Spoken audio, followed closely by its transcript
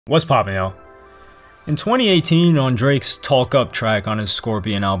What's poppin', yo? In 2018, on Drake's Talk Up track on his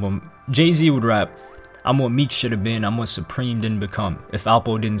Scorpion album, Jay-Z would rap, "I'm what Meech should've been, I'm what Supreme didn't become. If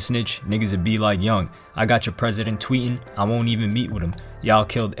Alpo didn't snitch, niggas would be like Young. I got your president tweeting, I won't even meet with him. Y'all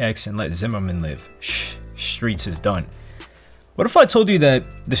killed X and let Zimmerman live. Shh, streets is done." What if I told you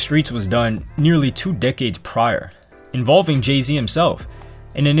that the streets was done nearly 2 decades prior, involving Jay-Z himself,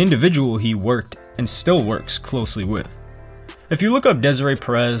 and an individual he worked and still works closely with? If you look up Desiree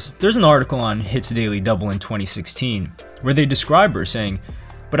Perez, there's an article on Hits Daily Double in 2016 where they describe her saying,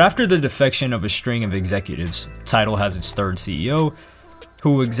 "But after the defection of a string of executives, Tidal has its 3rd CEO,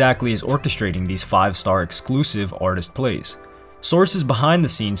 who exactly is orchestrating these 5-star exclusive artist plays. Sources behind the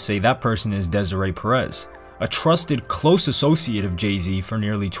scenes say that person is Desiree Perez, a trusted close associate of Jay-Z for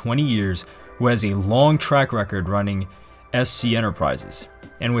nearly 20 years who has a long track record running SC Enterprises,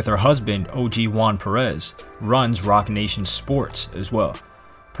 and with her husband, OG Juan Perez, runs Roc Nation Sports as well.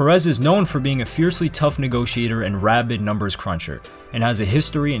 Perez is known for being a fiercely tough negotiator and rabid numbers cruncher, and has a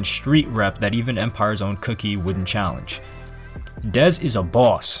history and street rep that even Empire's own Cookie wouldn't challenge. Des is a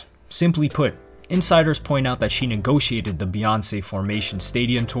boss. Simply put, insiders point out that she negotiated the Beyonce Formation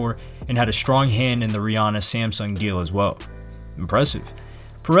Stadium tour and had a strong hand in the Rihanna Samsung deal as well. Impressive.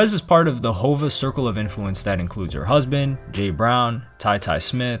 Perez is part of the Hova circle of influence that includes her husband, Jay Brown, Ty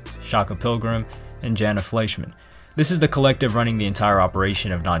Smith, Shaka Pilgrim, and Jana Fleischman. This is the collective running the entire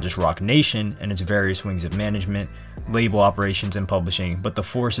operation of not just Roc Nation and its various wings of management, label operations, and publishing, but the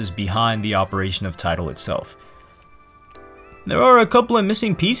forces behind the operation of Tidal itself. There are a couple of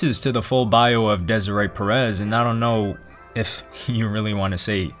missing pieces to the full bio of Desiree Perez, and I don't know if you really want to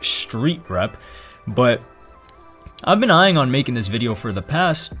say street rep, but I've been eyeing on making this video for the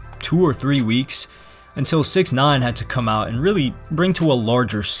past 2 or 3 weeks until 6ix9ine had to come out and really bring to a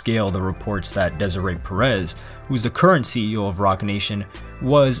larger scale the reports that Desiree Perez, who's the current CEO of Roc Nation,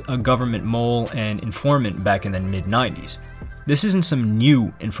 was a government mole and informant back in the mid-90s. This isn't some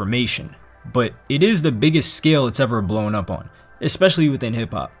new information, but it is the biggest scale it's ever blown up on, especially within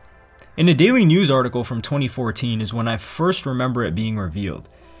hip-hop. In a Daily News article from 2014 is when I first remember it being revealed.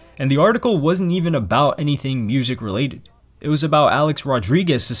 And the article wasn't even about anything music related. It was about Alex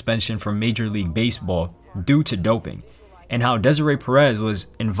Rodriguez's suspension from Major League Baseball due to doping, and how Desiree Perez was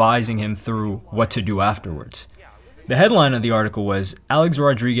advising him through what to do afterwards. The headline of the article was, "Alex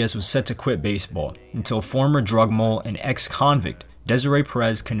Rodriguez was set to quit baseball until former drug mole and ex-convict Desiree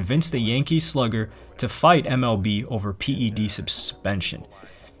Perez convinced the Yankees slugger to fight MLB over PED suspension."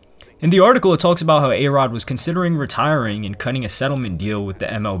 In the article, it talks about how A-Rod was considering retiring and cutting a settlement deal with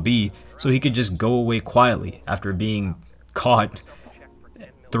the MLB so he could just go away quietly after being caught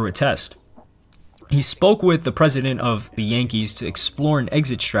through a test. He spoke with the president of the Yankees to explore an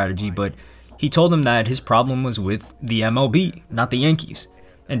exit strategy, but he told him that his problem was with the MLB, not the Yankees.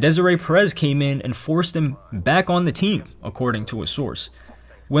 And Desiree Perez came in and forced him back on the team, according to a source.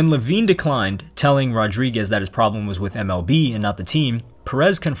 When Levine declined, telling Rodriguez that his problem was with MLB and not the team,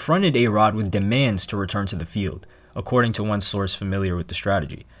 Perez confronted A-Rod with demands to return to the field, according to one source familiar with the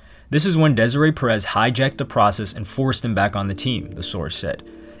strategy. This is when Desiree Perez hijacked the process and forced him back on the team, the source said.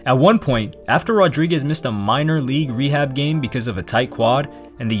 At one point, after Rodriguez missed a minor league rehab game because of a tight quad,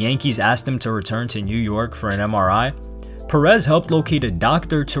 and the Yankees asked him to return to New York for an MRI, Perez helped locate a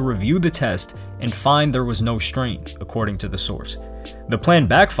doctor to review the test and find there was no strain, according to the source. The plan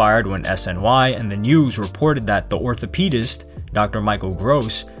backfired when SNY and the News reported that the orthopedist, Dr. Michael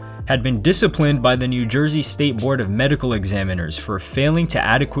Gross, had been disciplined by the New Jersey State Board of Medical Examiners for failing to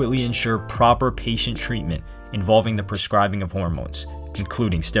adequately ensure proper patient treatment involving the prescribing of hormones,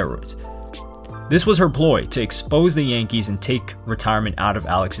 including steroids. This was her ploy to expose the Yankees and take retirement out of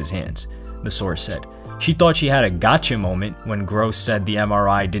Alex's hands, the source said. She thought she had a gotcha moment when Gross said the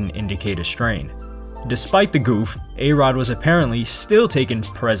MRI didn't indicate a strain. Despite the goof, A-Rod was apparently still taking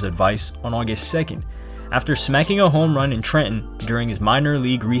Perez's advice on August 2nd. After smacking a home run in Trenton during his minor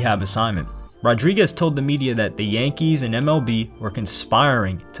league rehab assignment, Rodriguez told the media that the Yankees and MLB were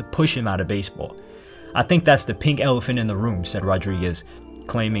conspiring to push him out of baseball. "I think that's the pink elephant in the room," said Rodriguez,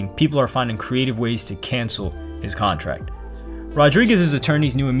 claiming people are finding creative ways to cancel his contract. Rodriguez's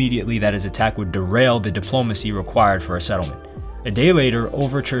attorneys knew immediately that his attack would derail the diplomacy required for a settlement. A day later,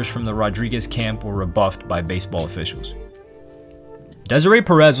 overtures from the Rodriguez camp were rebuffed by baseball officials. Desiree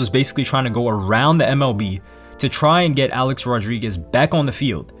Perez was basically trying to go around the MLB to try and get Alex Rodriguez back on the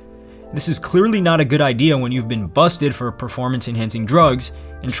field. This is clearly not a good idea when you've been busted for performance-enhancing drugs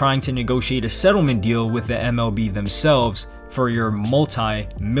and trying to negotiate a settlement deal with the MLB themselves for your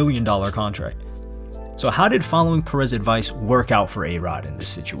multi-million-dollar contract. So how did following Perez's advice work out for A-Rod in this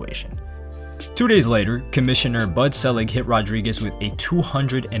situation? 2 days later, Commissioner Bud Selig hit Rodriguez with a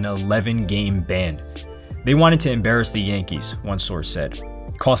 211-game ban. They wanted to embarrass the Yankees, one source said.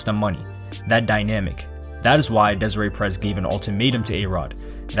 Cost them money. That dynamic. That is why Desiree Perez gave an ultimatum to A-Rod.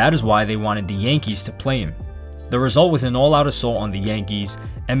 That is why they wanted the Yankees to play him. The result was an all-out assault on the Yankees,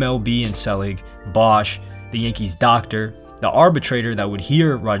 MLB and Selig, Bosch, the Yankees' doctor, the arbitrator that would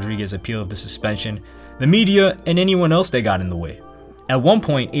hear Rodriguez's appeal of the suspension, the media, and anyone else that got in the way. At one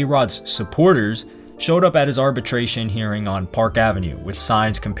point, A-Rod's supporters showed up at his arbitration hearing on Park Avenue with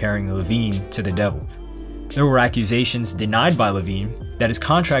signs comparing Levine to the devil. There were accusations denied by Levine that his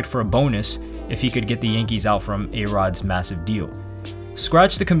contract for a bonus if he could get the Yankees out from A-Rod's massive deal.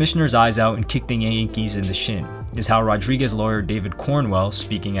 Scratch the commissioner's eyes out and kick the Yankees in the shin is how Rodriguez lawyer David Cornwell,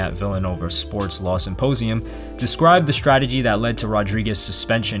 speaking at Villanova Sports Law Symposium, described the strategy that led to Rodriguez's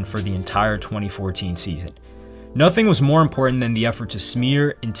suspension for the entire 2014 season. Nothing was more important than the effort to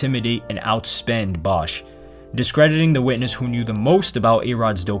smear, intimidate, and outspend Bosch. Discrediting the witness who knew the most about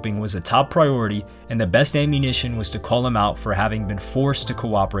A-Rod's doping was a top priority, and the best ammunition was to call him out for having been forced to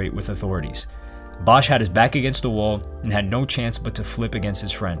cooperate with authorities. Bosch had his back against the wall and had no chance but to flip against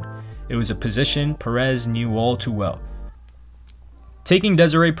his friend. It was a position Perez knew all too well. Taking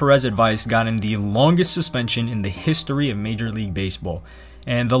Desiree Perez's advice got him the longest suspension in the history of Major League Baseball,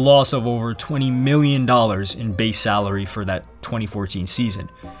 and the loss of over $20 million in base salary for that 2014 season.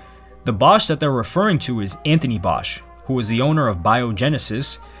 The Bosch that they're referring to is Anthony Bosch, who was the owner of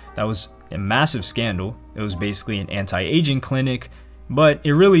Biogenesis. That was a massive scandal. It was basically an anti-aging clinic, but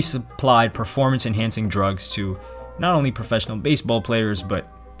it really supplied performance-enhancing drugs to not only professional baseball players, but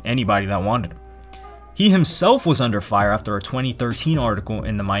anybody that wanted them. He himself was under fire after a 2013 article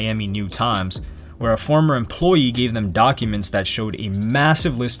in the Miami New Times, where a former employee gave them documents that showed a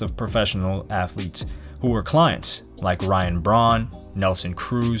massive list of professional athletes who were clients, like Ryan Braun, Nelson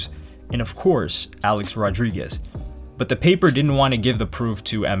Cruz, and of course, Alex Rodriguez. But the paper didn't want to give the proof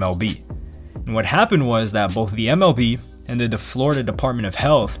to MLB. And what happened was that both the MLB and the Florida Department of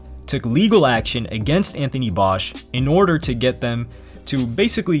Health took legal action against Anthony Bosch in order to get them to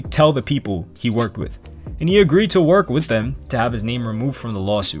basically tell the people he worked with. And he agreed to work with them to have his name removed from the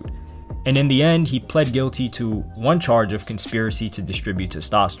lawsuit. And in the end, he pled guilty to one charge of conspiracy to distribute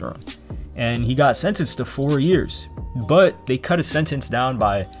testosterone. And he got sentenced to 4 years. But they cut his sentence down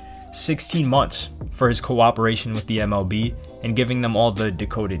by 16 months for his cooperation with the MLB and giving them all the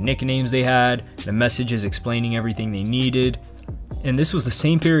decoded nicknames they had, the messages explaining everything they needed. And this was the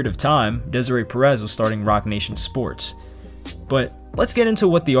same period of time Desiree Perez was starting Roc Nation Sports. But let's get into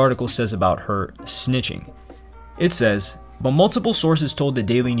what the article says about her snitching. It says, but multiple sources told the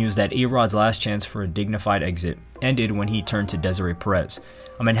Daily News that A-Rod's last chance for a dignified exit ended when he turned to Desiree Perez,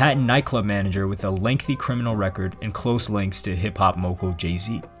 a Manhattan nightclub manager with a lengthy criminal record and close links to hip-hop mogul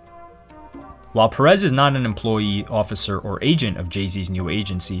Jay-Z. While Perez is not an employee, officer, or agent of Jay-Z's new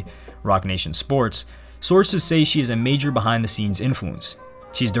agency, Roc Nation Sports, sources say she is a major behind-the-scenes influence.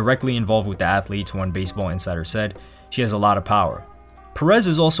 She's directly involved with the athletes, one baseball insider said. She has a lot of power. Perez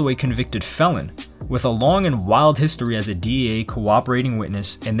is also a convicted felon, with a long and wild history as a DEA cooperating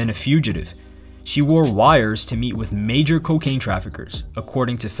witness and then a fugitive. She wore wires to meet with major cocaine traffickers,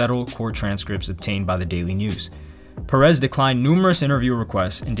 according to federal court transcripts obtained by the Daily News. Perez declined numerous interview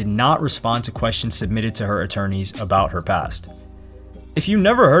requests and did not respond to questions submitted to her attorneys about her past. If you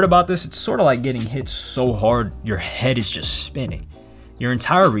never heard about this, it's sort of like getting hit so hard your head is just spinning. Your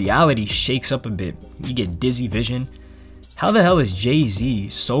entire reality shakes up a bit. You get dizzy vision. How the hell is Jay-Z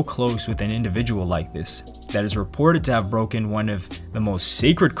so close with an individual like this that is reported to have broken one of the most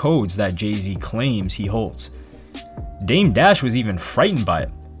sacred codes that Jay-Z claims he holds? Dame Dash was even frightened by it.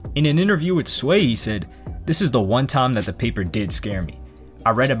 In an interview with Sway, he said, "This is the one time that the paper did scare me.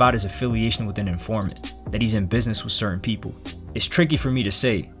 I read about his affiliation with an informant, that he's in business with certain people. It's tricky for me to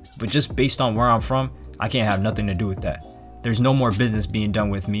say, but just based on where I'm from, I can't have nothing to do with that. There's no more business being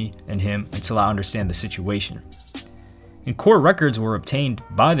done with me and him until I understand the situation." And court records were obtained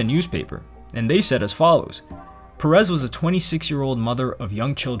by the newspaper, and they said as follows. Perez was a 26-year-old mother of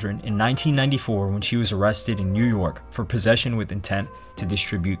young children in 1994 when she was arrested in New York for possession with intent to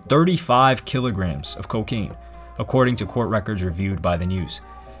distribute 35 kilograms of cocaine, according to court records reviewed by the News.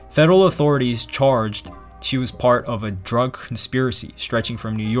 Federal authorities charged she was part of a drug conspiracy stretching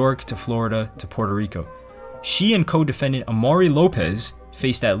from New York to Florida to Puerto Rico. She and co-defendant Amaury Lopez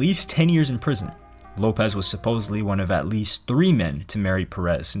faced at least 10 years in prison. Lopez was supposedly one of at least 3 men to marry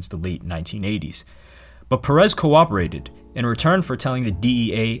Perez since the late 1980s. But Perez cooperated in return for telling the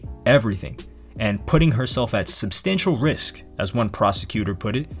DEA everything and putting herself at substantial risk, as one prosecutor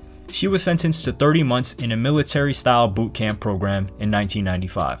put it. she was sentenced to 30 months in a military-style boot camp program in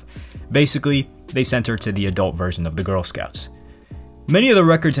 1995. Basically, they sent her to the adult version of the Girl Scouts. Many of the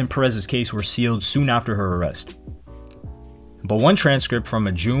records in Perez's case were sealed soon after her arrest. But one transcript from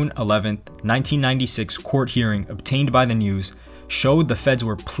a June 11, 1996 court hearing obtained by the News showed the feds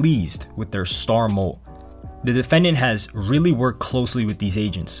were pleased with their star mole. The defendant has really worked closely with these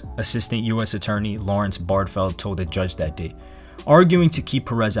agents, Assistant U.S. Attorney Lawrence Bardfeld told the judge that day, arguing to keep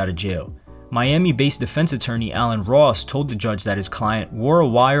Perez out of jail. Miami-based defense attorney Alan Ross told the judge that his client wore a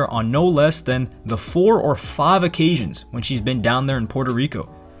wire on no less than the 4 or 5 occasions when she's been down there in Puerto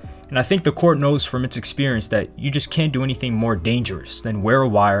Rico. And I think the court knows from its experience that you just can't do anything more dangerous than wear a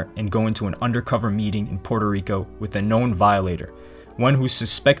wire and go into an undercover meeting in Puerto Rico with a known violator, one who's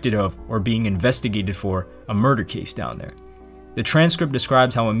suspected of or being investigated for a murder case down there. The transcript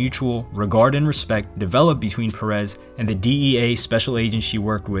describes how a mutual regard and respect developed between Perez and the DEA special agent she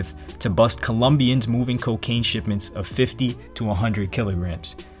worked with to bust Colombians moving cocaine shipments of 50 to 100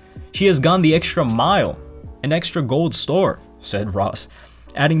 kilograms. She has gone the extra mile, an extra gold star, said Ross,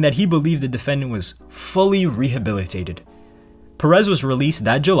 adding that he believed the defendant was fully rehabilitated. Perez was released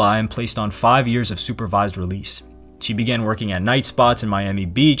that July and placed on 5 years of supervised release. She began working at night spots in Miami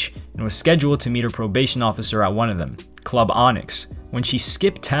Beach and was scheduled to meet her probation officer at one of them, Club Onyx, when she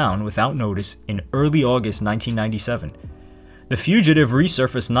skipped town without notice in early August 1997. The fugitive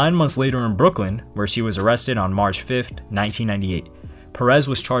resurfaced 9 months later in Brooklyn, where she was arrested on March 5, 1998. Perez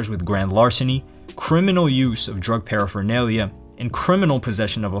was charged with grand larceny, criminal use of drug paraphernalia, and criminal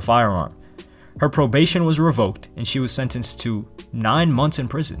possession of a firearm. Her probation was revoked and she was sentenced to 9 months in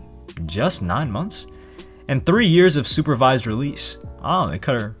prison. Just 9 months? And 3 years of supervised release. Oh, they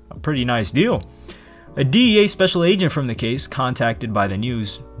cut her a pretty nice deal. A DEA special agent from the case, contacted by the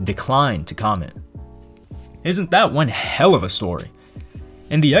News, declined to comment. Isn't that one hell of a story?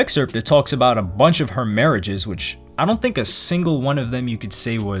 In the excerpt, it talks about a bunch of her marriages, which I don't think a single one of them you could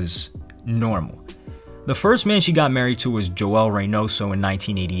say was normal. The first man she got married to was Joel Reynoso in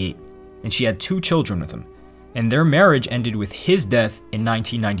 1988, and she had 2 children with him, and their marriage ended with his death in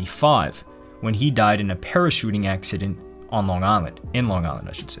 1995, when he died in a parachuting accident on Long Island,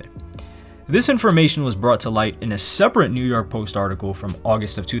 I should say. This information was brought to light in a separate New York Post article from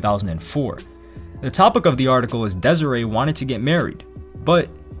August of 2004. The topic of the article is Desiree wanted to get married, but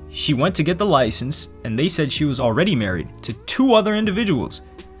she went to get the license and they said she was already married to 2 other individuals,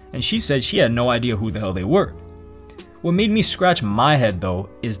 and she said she had no idea who the hell they were. What made me scratch my head though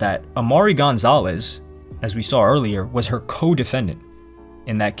is that Amari Gonzalez, as we saw earlier, was her co-defendant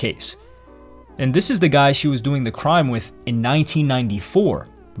in that case. And this is the guy she was doing the crime with in 1994,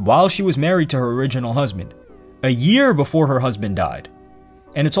 while she was married to her original husband, a year before her husband died.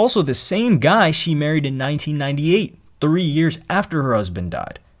 And it's also the same guy she married in 1998, 3 years after her husband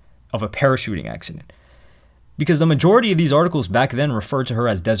died of a parachuting accident. Because the majority of these articles back then referred to her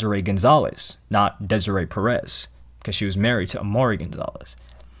as Desiree Gonzalez, not Desiree Perez, because she was married to Amari Gonzalez.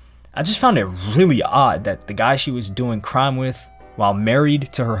 I just found it really odd that the guy she was doing crime with while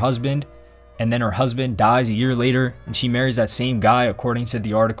married to her husband, and then her husband dies a year later and she marries that same guy according to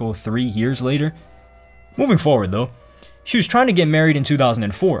the article 3 years later. Moving forward though, she was trying to get married in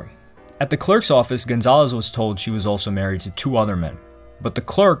 2004. At the clerk's office, Gonzalez was told she was also married to 2 other men, but the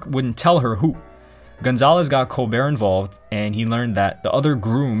clerk wouldn't tell her who. Gonzalez got Colbert involved and he learned that the other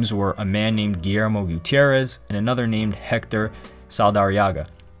grooms were a man named Guillermo Gutierrez and another named Hector Saldarriaga,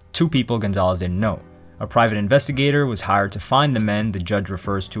 2 people Gonzalez didn't know. A private investigator was hired to find the men the judge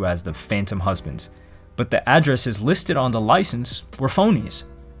refers to as the phantom husbands, but the addresses listed on the license were phonies,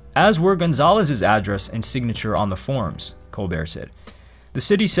 as were Gonzalez's address and signature on the forms, Colbert said. The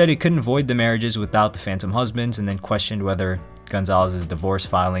city said it couldn't void the marriages without the phantom husbands and then questioned whether Gonzalez's divorce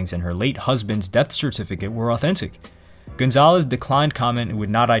filings and her late husband's death certificate were authentic. Gonzalez declined comment and would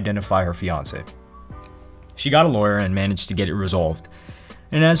not identify her fiancé. She got a lawyer and managed to get it resolved.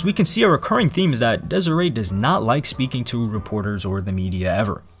 And as we can see, a recurring theme is that Desiree does not like speaking to reporters or the media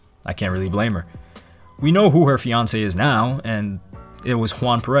ever. I can't really blame her. We know who her fiancé is now, and it was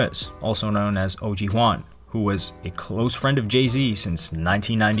Juan Perez, also known as OG Juan, who was a close friend of Jay-Z since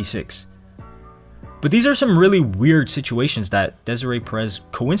 1996. But these are some really weird situations that Desiree Perez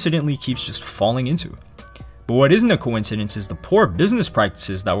coincidentally keeps just falling into. But what isn't a coincidence is the poor business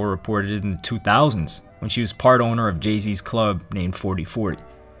practices that were reported in the 2000s when she was part owner of Jay-Z's club named 4040.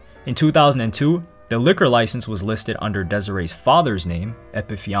 In 2002, the liquor license was listed under Desiree's father's name,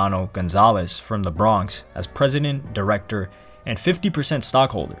 Epifanio Gonzalez from the Bronx, as president, director, and 50%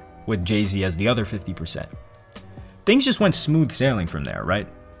 stockholder, with Jay-Z as the other 50%. Things just went smooth sailing from there, right?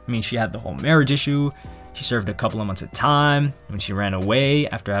 I mean, she had the whole marriage issue, She served a couple of months of time when she ran away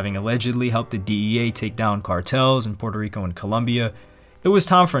after having allegedly helped the DEA take down cartels in Puerto Rico and Colombia. It was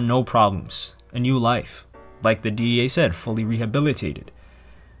time for no problems, a new life. Like the DEA said, fully rehabilitated.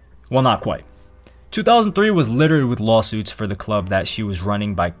 Well, not quite. 2003 was littered with lawsuits for the club that she was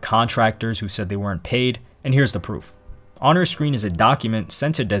running by contractors who said they weren't paid, and here's the proof. On her screen is a document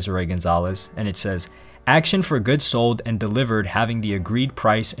sent to Desiree Gonzalez, and it says, "Action for goods sold and delivered having the agreed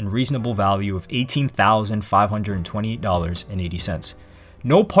price and reasonable value of $18,528.80,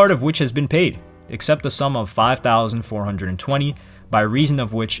 no part of which has been paid, except the sum of $5,420, by reason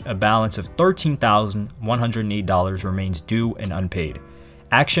of which a balance of $13,108 remains due and unpaid.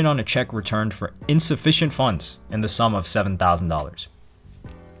 Action on a check returned for insufficient funds in the sum of $7,000.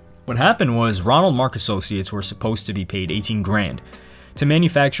 What happened was Ronald Mark Associates were supposed to be paid 18 grand to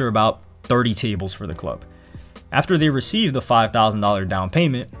manufacture about 30 tables for the club. After they received the $5,000 down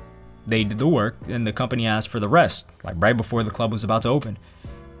payment, they did the work and the company asked for the rest, like right before the club was about to open.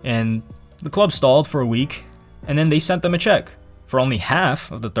 And the club stalled for a week, and then they sent them a check for only half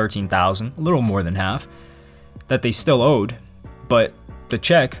of the $13,000, a little more than half, that they still owed, but the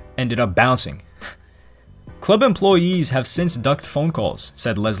check ended up bouncing. Club employees have since ducked phone calls,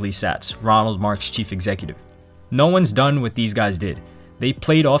 said Leslie Satz, Ronald Mark's chief executive. No one's done what these guys did. They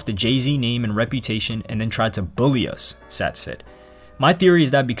played off the Jay-Z name and reputation and then tried to bully us, Satz said. My theory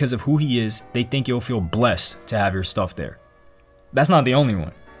is that because of who he is, they think you'll feel blessed to have your stuff there. That's not the only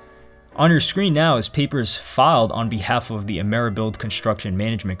one. On your screen now is papers filed on behalf of the AmeriBuild Construction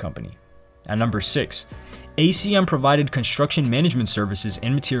Management Company. At number 6, ACM provided construction management services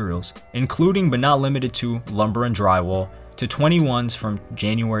and materials, including but not limited to lumber and drywall, to 21s from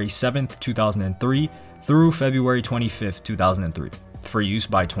January 7th, 2003 through February 25th, 2003, for use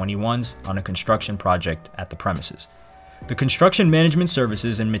by 21s on a construction project at the premises. The construction management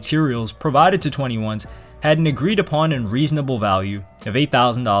services and materials provided to 21s had an agreed upon and reasonable value of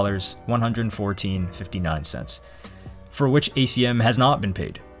 $8,000, $114.59, for which ACM has not been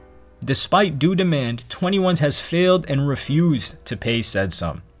paid. Despite due demand, 21s has failed and refused to pay said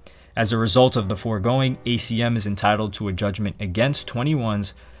sum. As a result of the foregoing, ACM is entitled to a judgment against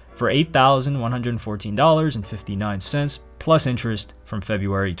 21s for $8,114.59 plus interest from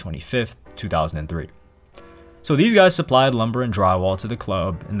February 25th, 2003. So these guys supplied lumber and drywall to the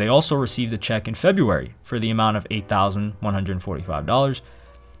club, and they also received a check in February for the amount of $8,145,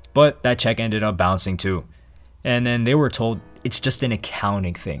 but that check ended up bouncing too. And then they were told it's just an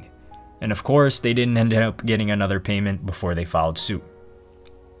accounting thing. And of course, they didn't end up getting another payment before they filed suit.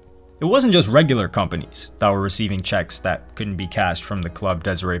 It wasn't just regular companies that were receiving checks that couldn't be cashed from the club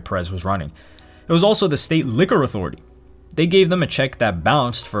Desiree Perez was running. It was also the state liquor authority. They gave them a check that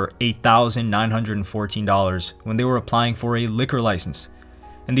bounced for $8,914 when they were applying for a liquor license.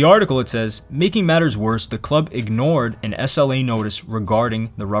 In the article it says, making matters worse, the club ignored an SLA notice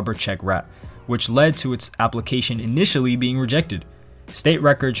regarding the rubber check wrap, which led to its application initially being rejected. State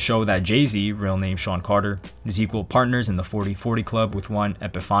records show that Jay-Z, real name Sean Carter, is equal partners in the 40/40 Club with one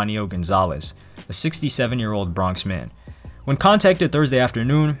Epifanio Gonzalez, a 67-year-old Bronx man. When contacted Thursday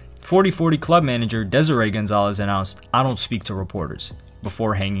afternoon, 40/40 Club manager Desiree Gonzalez announced, "I don't speak to reporters,"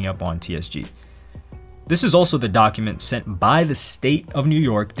 before hanging up on TSG. This is also the document sent by the State of New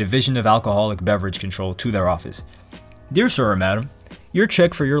York Division of Alcoholic Beverage Control to their office. Dear sir or madam, your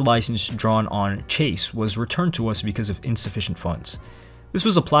check for your license drawn on Chase was returned to us because of insufficient funds. This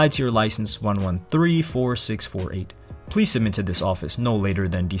was applied to your license 1134648. Please submit to this office no later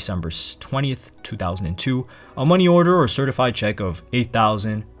than December 20th, 2002, a money order or certified check of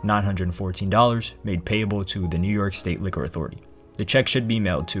 $8,914 made payable to the New York State Liquor Authority. The check should be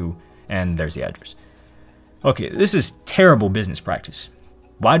mailed to, and there's the address. Okay, this is terrible business practice.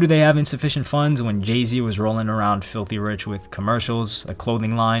 Why do they have insufficient funds when Jay-Z was rolling around filthy rich with commercials, a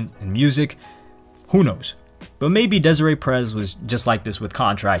clothing line, and music? Who knows? But maybe Desiree Perez was just like this with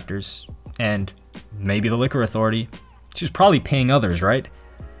contractors, and maybe the liquor authority. She was probably paying others, right?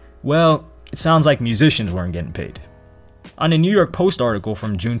 Well, it sounds like musicians weren't getting paid. On a New York Post article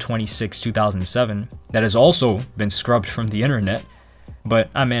from June 26, 2007, that has also been scrubbed from the internet, but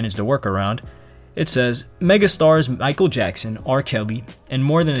I managed to work around, it says, megastars Michael Jackson, R. Kelly, and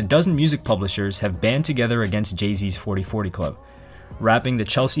more than a dozen music publishers have band together against Jay-Z's 40/40 Club, wrapping the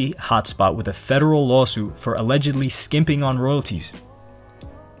Chelsea hotspot with a federal lawsuit for allegedly skimping on royalties.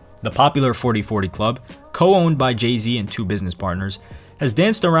 The popular 40/40 Club, co-owned by Jay-Z and two business partners, has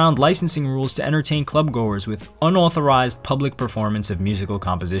danced around licensing rules to entertain clubgoers with unauthorized public performance of musical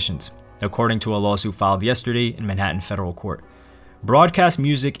compositions, according to a lawsuit filed yesterday in Manhattan Federal Court. Broadcast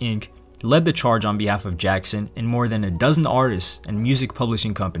Music, Inc. led the charge on behalf of Jackson and more than a dozen artists and music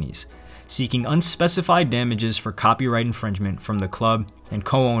publishing companies, seeking unspecified damages for copyright infringement from the club and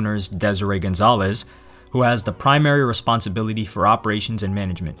co-owners Desiree Gonzalez, who has the primary responsibility for operations and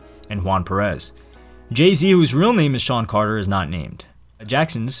management, and Juan Perez. Jay-Z, whose real name is Sean Carter, is not named.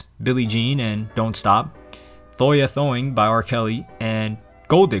 Jackson's Billie Jean and Don't Stop, Thoya Throwing by R. Kelly, and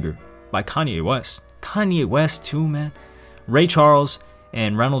Gold Digger by Kanye West. Kanye West too, man. Ray Charles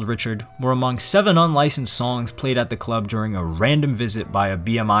and Ronald Richard were among 7 unlicensed songs played at the club during a random visit by a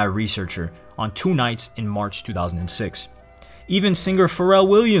BMI researcher on 2 nights in March 2006. Even singer Pharrell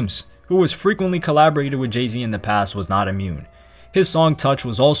Williams, who has frequently collaborated with Jay-Z in the past, was not immune. His song Touch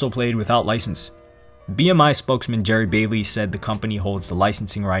was also played without license. BMI spokesman Jerry Bailey said the company holds the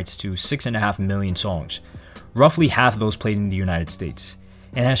licensing rights to 6.5 million songs, roughly half those played in the United States,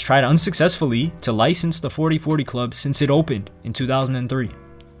 and has tried unsuccessfully to license the 4040 Club since it opened in 2003.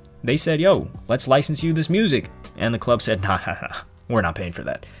 They said, yo, let's license you this music, and the club said, nah, we're not paying for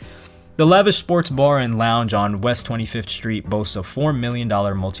that. The lavish sports bar and lounge on West 25th Street boasts a $4 million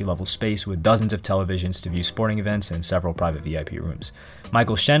multi-level space with dozens of televisions to view sporting events and several private VIP rooms.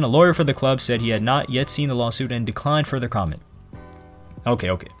 Michael Shen, a lawyer for the club, said he had not yet seen the lawsuit and declined further comment. Okay.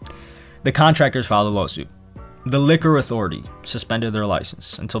 The contractors filed a lawsuit. The Liquor Authority suspended their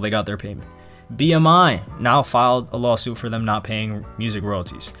license until they got their payment. BMI now filed a lawsuit for them not paying music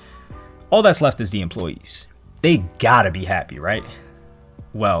royalties. All that's left is the employees. They gotta be happy, right?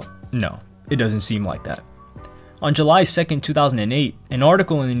 Well, no, it doesn't seem like that. On July 2nd, 2008, an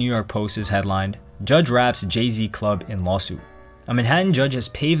article in the New York Post is headlined, Judge Wraps Jay-Z Club in Lawsuit. A Manhattan judge has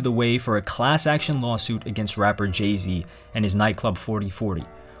paved the way for a class action lawsuit against rapper Jay-Z and his nightclub 4040,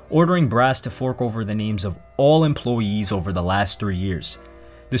 ordering Brass to fork over the names of all employees over the last 3 years.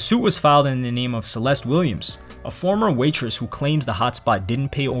 The suit was filed in the name of Celeste Williams, a former waitress who claims the hotspot didn't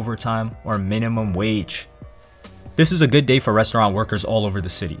pay overtime or minimum wage. This is a good day for restaurant workers all over the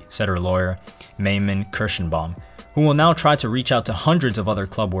city, said her lawyer, Mayman Kirschenbaum, who will now try to reach out to hundreds of other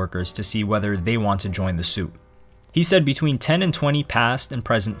club workers to see whether they want to join the suit. He said between 10 and 20 past and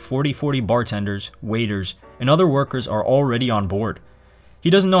present 4040 bartenders, waiters, and other workers are already on board. He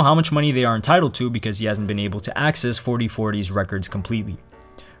doesn't know how much money they are entitled to because he hasn't been able to access 4040's records completely.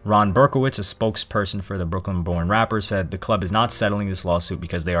 Ron Berkowitz, a spokesperson for the Brooklyn-born rapper, said the club is not settling this lawsuit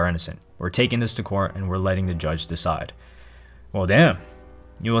because they are innocent. We're taking this to court and we're letting the judge decide. Well, damn.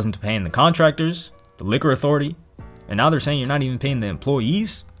 You wasn't paying the contractors, the Liquor Authority, and now they're saying you're not even paying the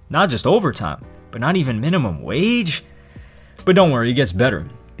employees? Not just overtime, but not even minimum wage? But don't worry, it gets better.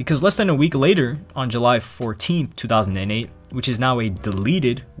 Because less than a week later, on July 14th, 2008, which is now a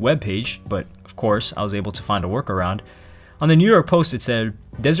deleted webpage, but of course I was able to find a workaround, on the New York Post it said,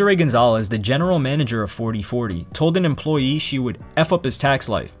 Desiree Gonzalez, the general manager of 4040, told an employee she would F up his tax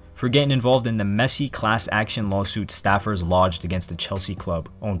life for getting involved in the messy class action lawsuit staffers lodged against the Chelsea club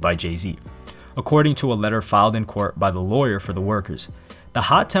owned by Jay-Z, according to a letter filed in court by the lawyer for the workers. The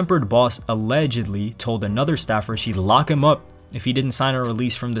hot-tempered boss allegedly told another staffer she'd lock him up if he didn't sign a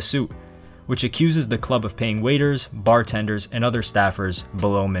release from the suit, which accuses the club of paying waiters, bartenders, and other staffers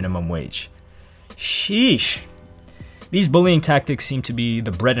below minimum wage. Sheesh. These bullying tactics seem to be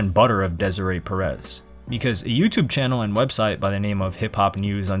the bread and butter of Desiree Perez, because a YouTube channel and website by the name of Hip Hop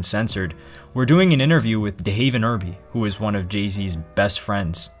News Uncensored were doing an interview with DeHaven Irby, who was one of Jay-Z's best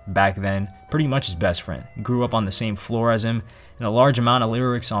friends back then, pretty much his best friend. Grew up on the same floor as him, and a large amount of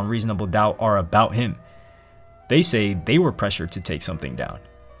lyrics on Reasonable Doubt are about him. They say they were pressured to take something down.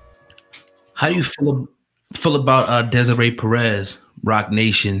 How do you feel about Desiree Perez, Rock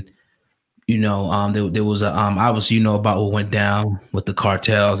Nation? You know, there was a obviously you know about what went down with the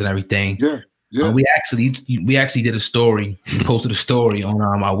cartels and everything. Yeah. We actually did a story, posted a story on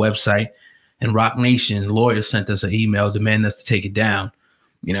our website, and Rock Nation lawyers sent us an email demanding us to take it down.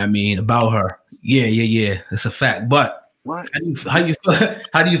 You know what I mean, about her. Yeah. It's a fact. But what? How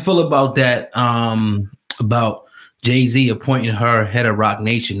do you feel about that? About Jay-Z appointing her head of Rock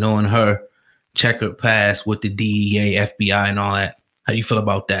Nation, knowing her checkered past with the DEA, FBI, and all that. How do you feel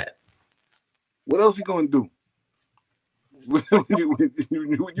about that? What else you gonna do?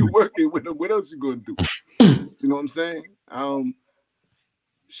 you working with her, what else you gonna do? You know what I'm saying?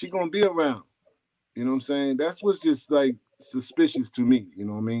 She gonna be around. You know what I'm saying? That's what's just like suspicious to me. You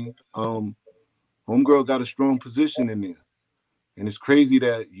know what I mean? Homegirl got a strong position in there, and it's crazy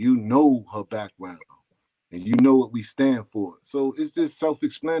that you know her background and you know what we stand for. So it's just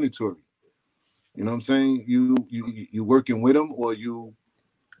self-explanatory. You know what I'm saying? You working with them, or you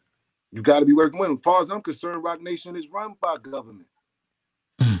got to be working with them. As far as I'm concerned, Rock Nation is run by government.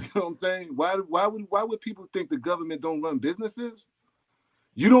 You know what I'm saying? Why would people think the government don't run businesses?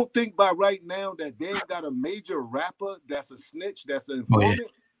 You don't think by right now that they ain't got a major rapper that's a snitch, that's an informant?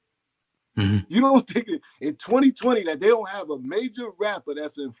 You don't think in 2020 that they don't have a major rapper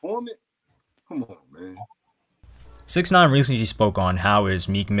that's an informant? Come on, man. 6ix9ine recently spoke on how is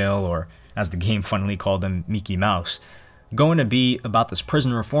Meek Mill, or as the game funnily called him, Mickey Mouse, going to be about this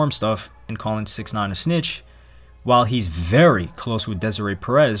prison reform stuff and calling 6ix9ine a snitch, while he's very close with Desiree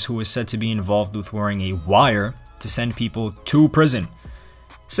Perez, who is said to be involved with wearing a wire to send people to prison.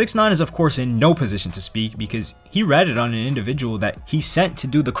 6ix9ine is of course in no position to speak because he ratted on an individual that he sent to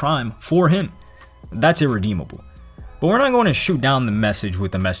do the crime for him. That's irredeemable. But we're not going to shoot down the message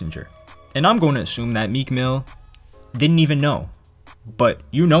with the messenger. And I'm going to assume that Meek Mill didn't even know. But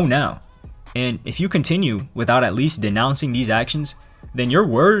you know now. And if you continue without at least denouncing these actions, then your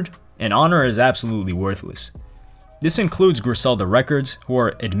word and honor is absolutely worthless. This includes Griselda Records, who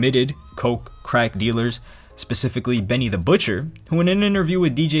are admitted coke crack dealers, specifically Benny the Butcher, who in an interview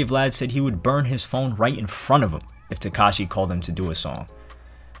with DJ Vlad said he would burn his phone right in front of him if Tekashi called him to do a song.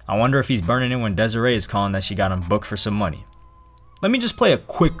 I wonder if he's burning it when Desiree is calling that she got him booked for some money. Let me just play a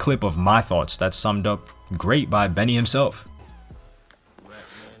quick clip of my thoughts that's summed up great by Benny himself.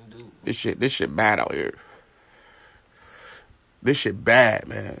 This shit bad out here. This shit bad,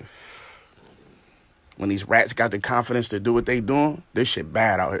 man. When these rats got the confidence to do what they doing, this shit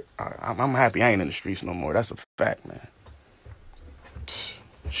bad out here. I'm happy I ain't in the streets no more. That's a fact, man.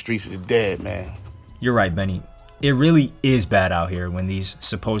 Streets is dead, man. You're right, Benny. It really is bad out here when these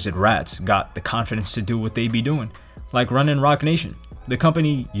supposed rats got the confidence to do what they be doing, like running Roc Nation, the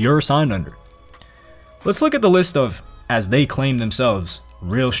company you're signed under. Let's look at the list of, as they claim themselves,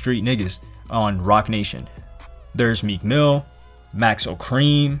 real street niggas on Roc Nation. There's Meek Mill, Maxo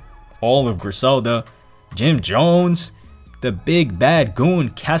Cream, all of Griselda, Jim Jones, the big bad goon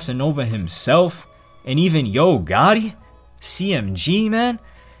Casanova himself, and even Yo Gotti, CMG, man.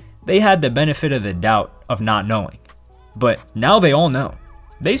 They had the benefit of the doubt of not knowing. But now they all know.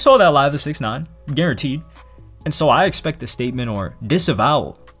 They saw that live at 6ix9ine, guaranteed. And so I expect a statement or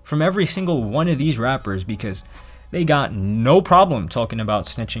disavowal from every single one of these rappers because they got no problem talking about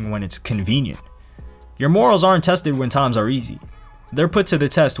snitching when it's convenient. Your morals aren't tested when times are easy. They're put to the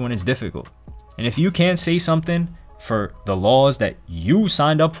test when it's difficult. And if you can't say something for the laws that you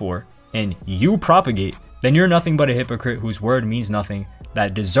signed up for and you propagate, then you're nothing but a hypocrite whose word means nothing,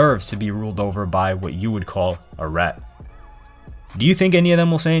 that deserves to be ruled over by what you would call a rat. Do you think any of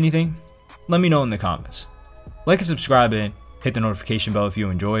them will say anything? Let me know in the comments. Like and subscribe and hit the notification bell if you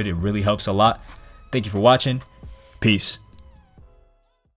enjoyed. It really helps a lot. Thank you for watching. Peace.